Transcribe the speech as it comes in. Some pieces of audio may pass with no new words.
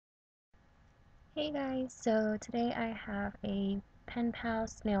Hey guys, so today I have a Penpal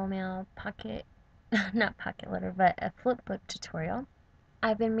snail mail pocket, not pocket letter, but a flip book tutorial.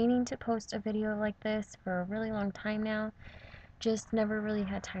 I've been meaning to post a video like this for a really long time now, just never really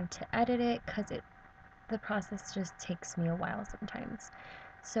had time to edit it because the process just takes me a while sometimes.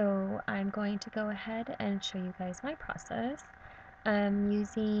 So I'm going to go ahead and show you guys my process. I'm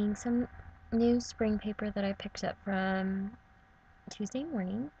using some new spring paper that I picked up from Tuesday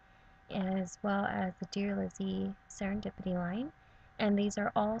morning, as well as the Dear Lizzie Serendipity line. And these are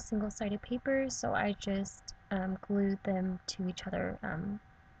all single-sided papers, so I just glued them to each other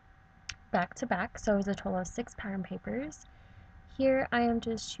back to back. So it's a total of 6 pattern papers. Here I am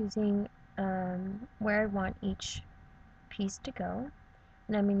just choosing where I want each piece to go.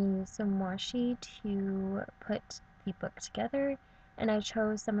 And I'm going to use some washi to put the book together. And I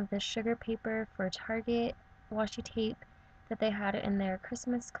chose some of this sugar paper for Target washi tape that they had in their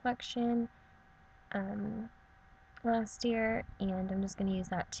Christmas collection um, last year, and I'm just going to use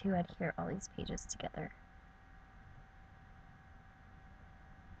that to adhere all these pages together.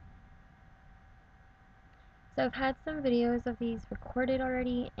 So I've had some videos of these recorded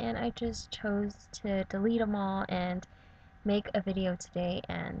already, and I just chose to delete them all and make a video today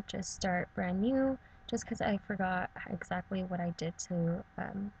and just start brand new, just because I forgot exactly what I did to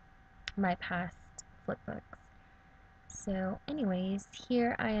my past flipbooks. So anyways,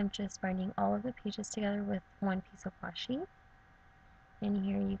 here I am just binding all of the pages together with one piece of washi, and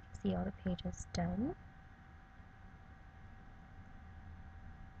here you can see all the pages done.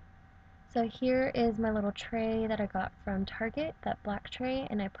 So here is my little tray that I got from Target, that black tray,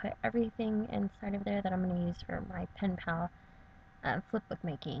 and I put everything inside of there that I'm going to use for my pen pal flipbook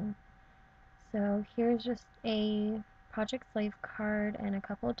making. So here's just a Project Slave card and a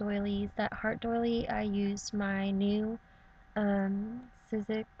couple of doilies. That heart doily, I used my new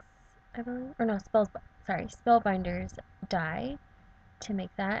Sizzix, I believe, or no, Spellbinders die to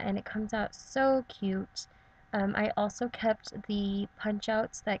make that, and it comes out so cute. I also kept the punch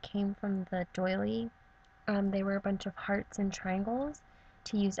outs that came from the doily. They were a bunch of hearts and triangles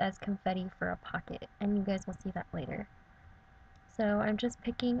to use as confetti for a pocket, and you guys will see that later. So I'm just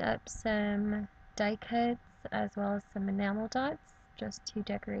picking up some die cuts as well as some enamel dots just to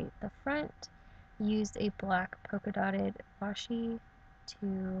decorate the front. Used a black polka dotted washi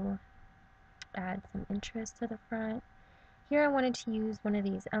to add some interest to the front. Here I wanted to use one of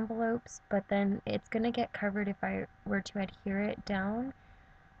these envelopes, but then it's going to get covered if I were to adhere it down.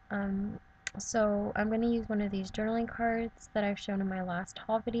 So I'm going to use one of these journaling cards that I've shown in my last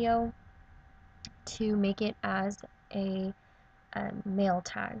haul video to make it as a mail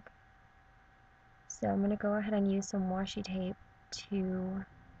tag. So I'm going to go ahead and use some washi tape to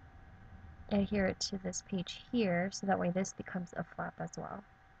adhere it to this page here, so that way this becomes a flap as well.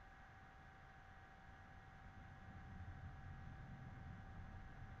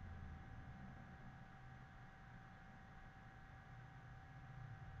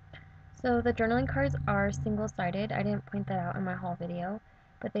 So the journaling cards are single-sided. I didn't point that out in my haul video,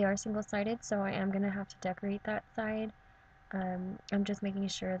 but they are single-sided, so I am going to have to decorate that side. I'm just making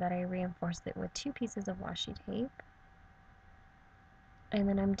sure that I reinforce it with 2 pieces of washi tape. And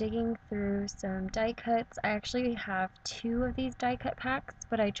then I'm digging through some die cuts. I actually have 2 of these die cut packs,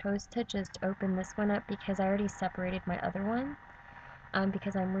 but I chose to just open this one up because I already separated my other one,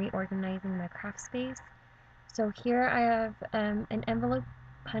 because I'm reorganizing my craft space. So here I have an envelope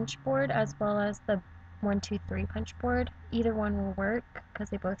punch board as well as the 1, 2, 3 punch board. Either one will work because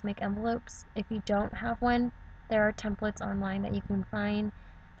they both make envelopes. If you don't have one, there are templates online that you can find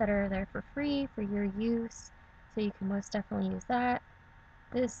that are there for free for your use, so you can most definitely use that.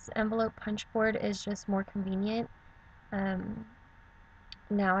 This envelope punch board is just more convenient.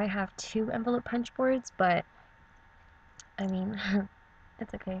 Now I have 2 envelope punch boards, but I mean,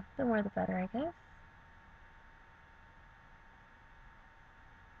 it's okay. The more the better, I guess.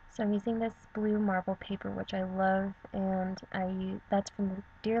 So I'm using this blue marble paper, which I love, and that's from the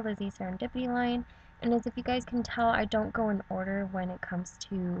Dear Lizzie Serendipity line. And as if you guys can tell, I don't go in order when it comes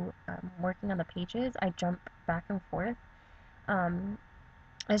to working on the pages. I jump back and forth. Um,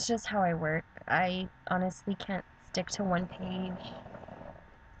 it's just how I work. I honestly can't stick to one page.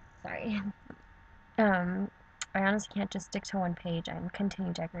 Sorry. Um, I honestly can't just stick to one page and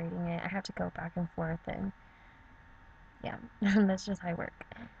continue decorating it. I have to go back and forth, and yeah, that's just how I work.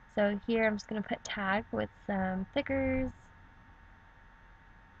 So here I'm just going to put tag with some thickers.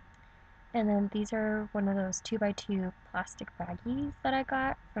 And then these are one of those 2x2 plastic baggies that I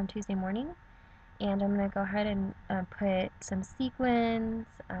got from Tuesday morning. And I'm going to go ahead and put some sequins,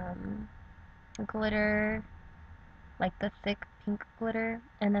 glitter, like the thick pink glitter,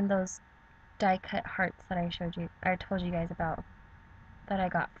 and then those die cut hearts that I told you guys about, that I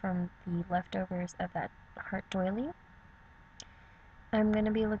got from the leftovers of that heart doily. I'm going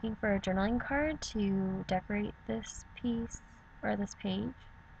to be looking for a journaling card to decorate this piece, or this page.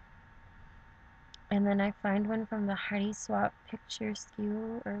 And then I find one from the Heidi Swap Picture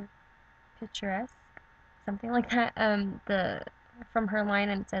Skew, or Picturesque, something like that, from her line,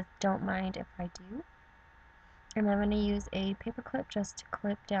 and it says, "Don't mind if I do." And I'm going to use a paper clip just to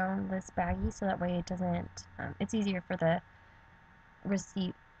clip down this baggie so that way it doesn't, it's easier for the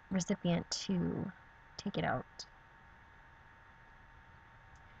recipient to take it out.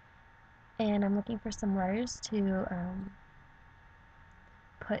 And I'm looking for some letters to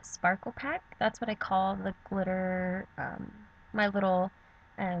put sparkle pack. That's what I call the glitter, my little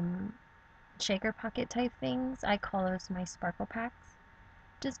shaker pocket type things. I call those my sparkle packs,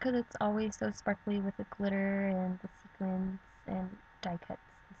 just because it's always so sparkly with the glitter and the sequins and die cuts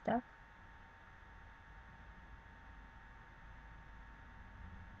and stuff.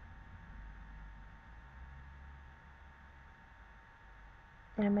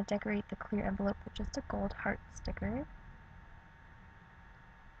 And I'm going to decorate the clear envelope with just a gold heart sticker.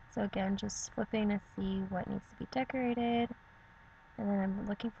 So again, just flipping to see what needs to be decorated. And then I'm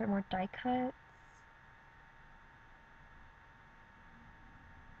looking for more die cuts.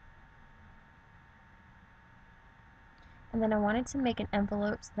 And then I wanted to make an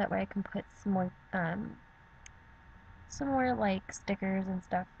envelope so that way I can put some more like stickers and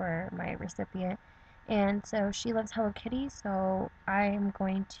stuff for my recipient. And so she loves Hello Kitty, so I am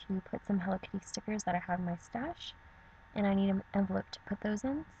going to put some Hello Kitty stickers that I have in my stash. And I need an envelope to put those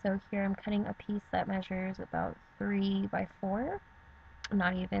in. So here I'm cutting a piece that measures about 3 by 4.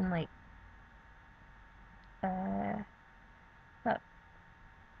 Not even like, but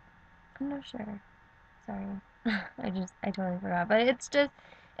I'm not sure. Sorry. I totally forgot. But it's just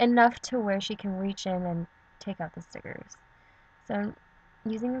enough to where she can reach in and take out the stickers. So I'm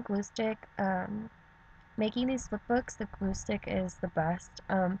using a glue stick. Making these flip books, the glue stick is the best.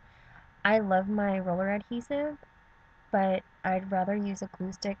 I love my roller adhesive, but I'd rather use a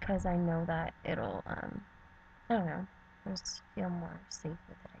glue stick because I know that it'll, I don't know, just feel more safe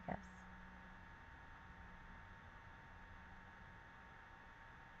with it, I guess.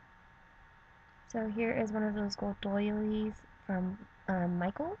 So here is one of those gold doilies from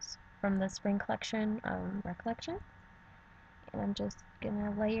Michaels from the spring collection, Recollection. And I'm just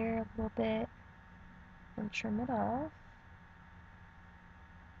gonna layer a little bit and trim it off.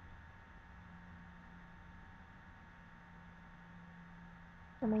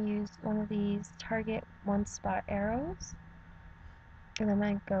 I'm going to use one of these Target one spot arrows, and then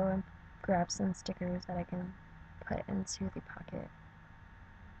I go and grab some stickers that I can put into the pocket.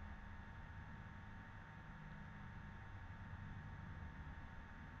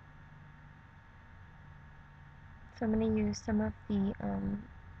 So I'm going to use some of the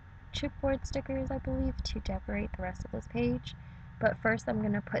chipboard stickers, I believe, to decorate the rest of this page. But first I'm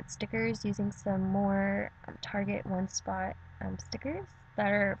going to put stickers using some more Target one spot stickers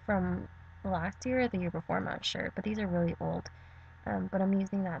that are from last year or the year before, I'm not sure, but these are really old. But I'm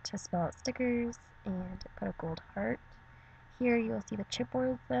using that to spell out stickers and put a gold heart. Here you'll see the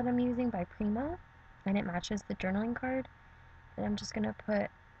chipboard that I'm using by Prima, and it matches the journaling card. And I'm just going to put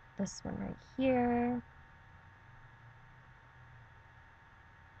this one right here.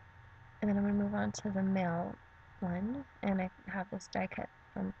 And then I'm going to move on to the mail one, and I have this die cut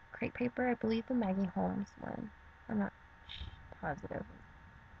from crepe paper, I believe the Maggie Holmes one. I'm not positive,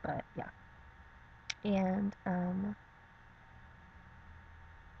 but yeah. And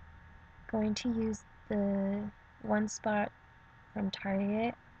going to use the one spot from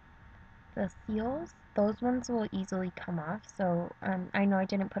Target, the seals. Those ones will easily come off, so I know I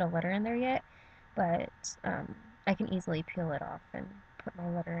didn't put a letter in there yet, but I can easily peel it off and put my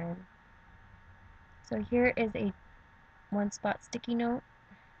letter in. So here is a one spot sticky note,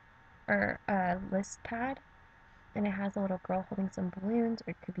 or a list pad, and it has a little girl holding some balloons,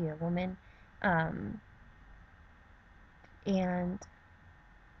 or it could be a woman, and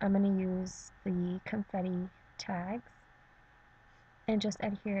I'm going to use the confetti tags and just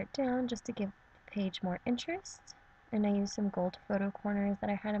adhere it down just to give the page more interest. And I use some gold photo corners that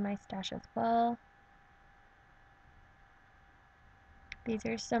I had in my stash as well. These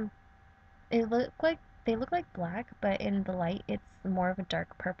are some, they look like black, but in the light it's more of a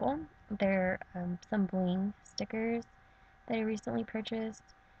dark purple. They're some bling stickers that I recently purchased.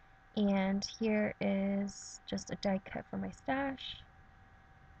 And here is just a die cut from my stash.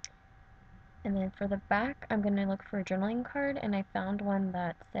 And then for the back, I'm going to look for a journaling card, and I found one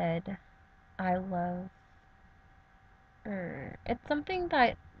that said, I love, or it's something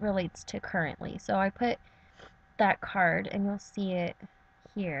that relates to currently. So I put that card, and you'll see it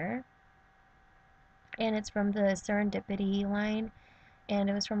here. And it's from the Serendipity line, and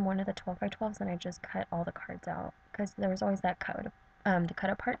it was from one of the 12 by 12s, and I just cut all the cards out because there was always that the cut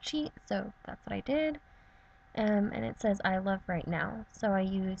apart sheet. So that's what I did. And it says I love right now. So I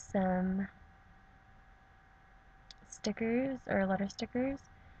used some stickers or letter stickers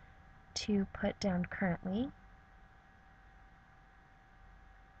to put down currently.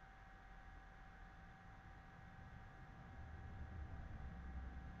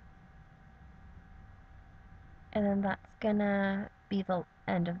 And then that's gonna be the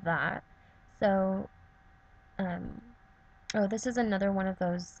end of that. So, oh, this is another one of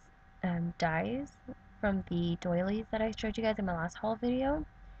those dies from the doilies that I showed you guys in my last haul video.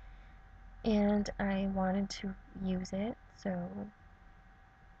 And I wanted to use it, so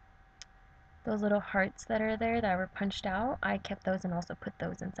those little hearts that are there that were punched out, I kept those and also put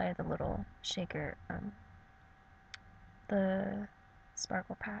those inside the little shaker, the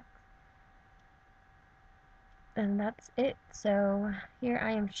sparkle pack. And that's it. So here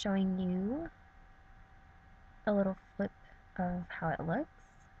I am showing you a little flip of how it looks,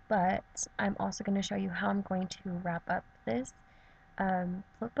 but I'm also going to show you how I'm going to wrap up this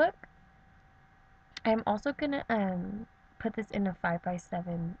flip book. I'm also going to put this in a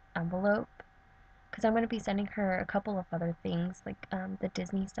 5x7 envelope because I'm going to be sending her a couple of other things, like the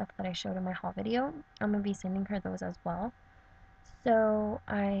Disney stuff that I showed in my haul video. I'm going to be sending her those as well. So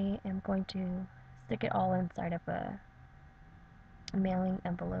I am going to stick it all inside of a mailing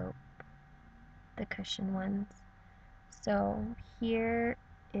envelope, the cushion ones. So here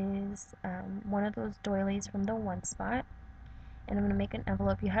is one of those doilies from the One Spot, and I'm going to make an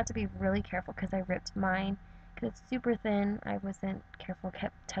envelope. You have to be really careful because I ripped mine because it's super thin. I wasn't careful,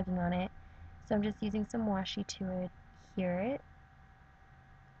 kept tugging on it. So I'm just using some washi to adhere it.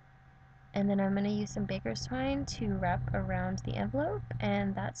 And then I'm going to use some baker's twine to wrap around the envelope,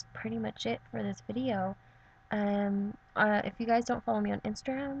 and that's pretty much it for this video. If you guys don't follow me on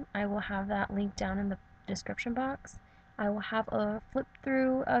Instagram, I will have that link down in the description box. I will have a flip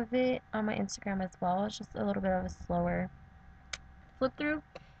through of it on my Instagram as well. It's just a little bit of a slower flip through.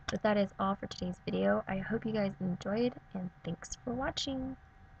 But that is all for today's video. I hope you guys enjoyed, and thanks for watching.